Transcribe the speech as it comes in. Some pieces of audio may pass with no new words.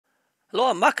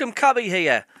Hello, MACKEM CABBIE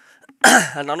here.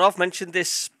 And I know I've mentioned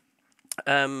this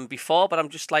before, but I'm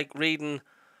just like reading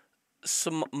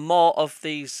some more of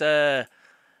these headlines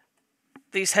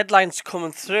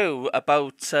coming through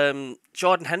about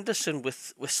Jordan Henderson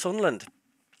with Sunderland.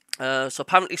 So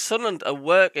apparently Sunderland are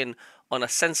working on a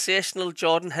sensational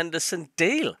Jordan Henderson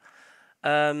deal.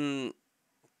 So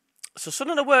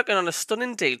Sunderland are working on a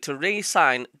stunning deal to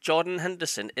re-sign Jordan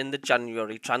Henderson in the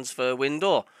January transfer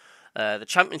window. The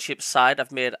Championship side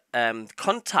have made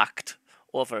contact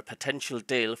over a potential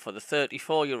deal for the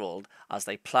 34-year-old as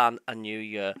they plan a New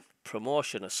Year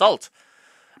promotion assault.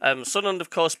 Sunderland, of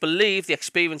course, believe the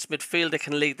experienced midfielder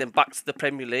can lead them back to the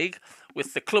Premier League,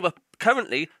 with the club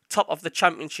currently top of the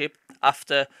Championship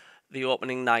after the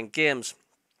opening 9 games.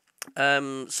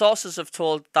 Sources have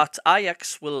told that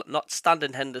Ajax will not stand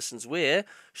in Henderson's way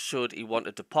should he want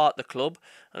to depart the club,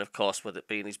 and of course, with it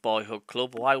being his boyhood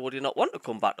club, why would he not want to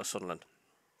come back to Sunderland?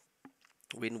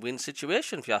 Win-win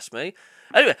situation, if you ask me.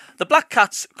 Anyway, the Black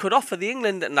Cats could offer the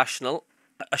England international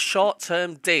a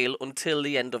short-term deal until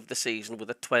the end of the season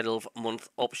with a 12-month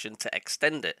option to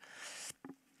extend it.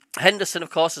 Henderson, of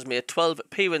course, has made 12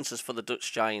 appearances for the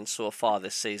Dutch Giants so far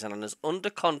this season and is under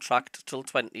contract till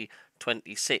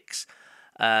 2026.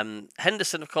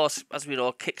 Henderson, of course, as we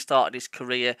know, kick-started his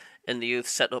career in the youth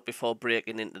setup before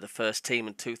breaking into the first team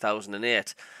in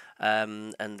 2008.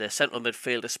 And the central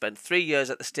midfielder spent 3 years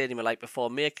at the Stadium of Light before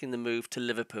making the move to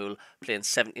Liverpool, playing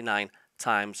 79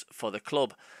 times for the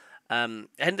club.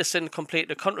 Henderson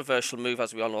completed a controversial move,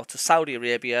 as we all know, to Saudi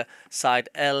Arabia side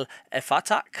El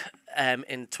Efatak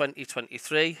in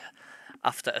 2023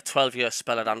 after a 12-year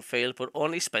spell at Anfield, but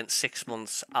only spent 6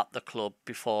 months at the club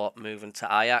before moving to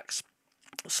Ajax.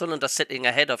 Sunderland are sitting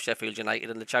ahead of Sheffield United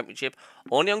in the Championship,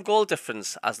 only on goal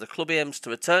difference, as the club aims to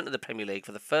return to the Premier League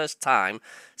for the first time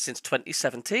since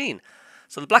 2017.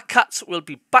 So the Black Cats will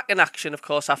be back in action, of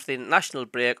course, after the international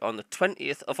break on the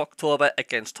 20th of October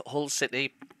against Hull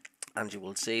City. And you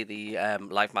will see the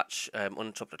live match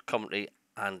uninterrupted commentary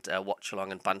and watch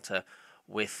along and banter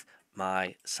with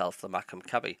myself, the MACKEM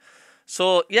CABBIE.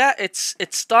 So yeah, it's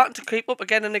starting to creep up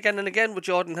again and again and again with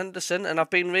Jordan Henderson, and I've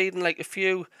been reading like a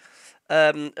few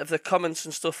of the comments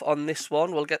and stuff on this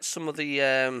one. We'll get some of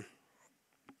the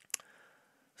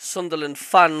Sunderland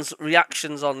fans'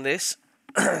 reactions on this.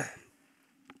 I'll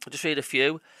just read a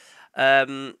few.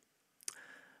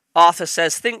 Arthur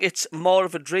says, think it's more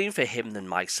of a dream for him than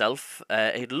myself.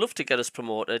 He'd love to get us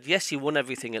promoted. Yes, he won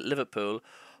everything at Liverpool,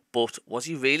 but was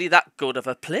he really that good of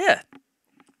a player?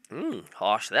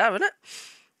 Harsh there, isn't it?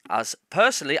 As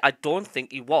personally, I don't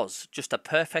think he was. Just a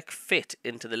perfect fit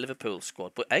into the Liverpool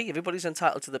squad. But hey, everybody's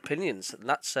entitled to their opinions. And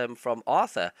that's from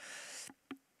Arthur.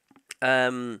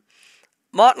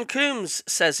 Martin Coombs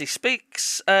says he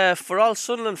speaks for all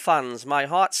Sunderland fans. My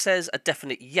heart says a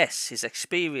definite yes. His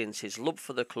experience, his love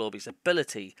for the club, his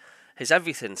ability, his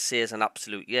everything says an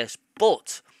absolute yes.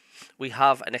 But we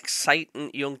have an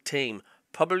exciting young team,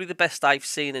 probably the best I've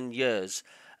seen in years,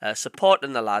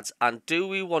 supporting the lads. And do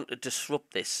we want to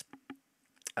disrupt this?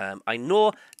 I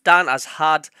know Dan has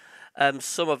had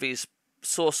some of his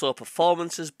so-so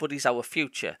performances, but he's our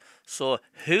future. So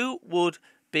who would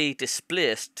be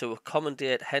displaced to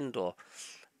accommodate Hendo?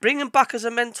 Bring him back as a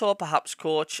mentor, perhaps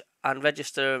coach, and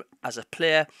register him as a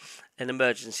player in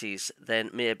emergencies, then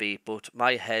maybe, but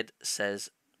my head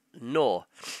says no.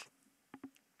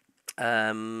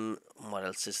 What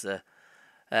else is there?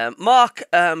 Mark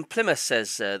Plymouth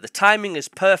says, the timing is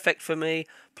perfect for me,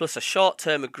 plus a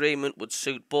short-term agreement would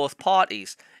suit both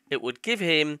parties. It would give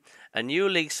him a new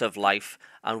lease of life,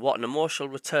 and what an emotional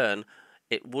return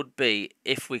it would be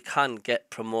if we can get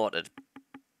promoted.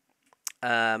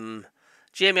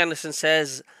 Jamie Anderson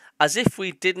says, as if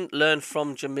we didn't learn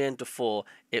from Jermaine Defoe,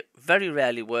 it very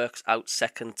rarely works out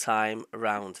second time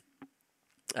around.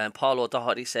 Paul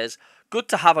O'Doherty says, good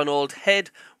to have an old head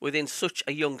within such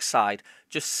a young side.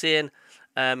 Just saying,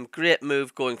 great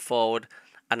move going forward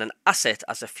and an asset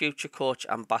as a future coach,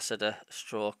 ambassador,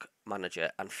 stroke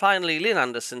manager. And finally, Lynn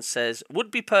Anderson says, would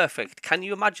be perfect. Can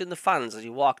you imagine the fans as he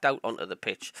walked out onto the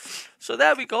pitch? So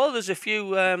there we go. There's a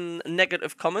few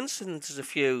negative comments and there's a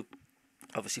few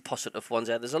obviously positive ones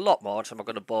there. There's a lot more, so I'm not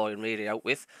going to bore you and read it out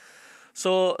with.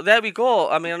 So there we go.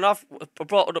 I mean, I've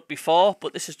brought it up before,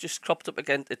 but this has just cropped up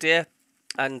again today.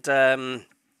 And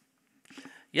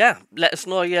yeah, let us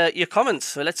know your comments.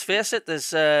 So let's face it,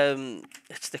 there's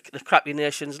it's the crappy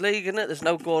Nations League, isn't it? There's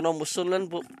no going on with Sunderland,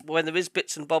 but when there is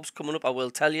bits and bobs coming up, I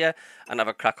will tell you and have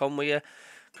a crack on with you.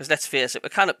 Because let's face it, we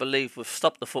cannot believe we've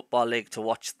stopped the Football League to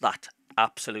watch that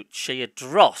absolute sheer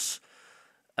dross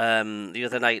the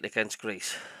other night against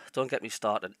Greece. don't get me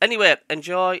started. Anyway,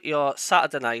 enjoy your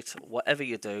Saturday night, whatever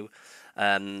you do.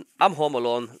 I'm home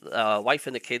alone. Wife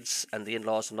and the kids and the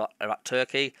in-laws are at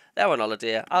Turkey. They're on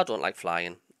holiday. I don't like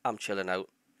flying. I'm chilling out.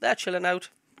 They're chilling out.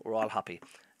 We're all happy.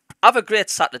 Have a great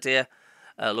Saturday.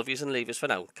 Love yous and leave yous for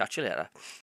now. Catch you later.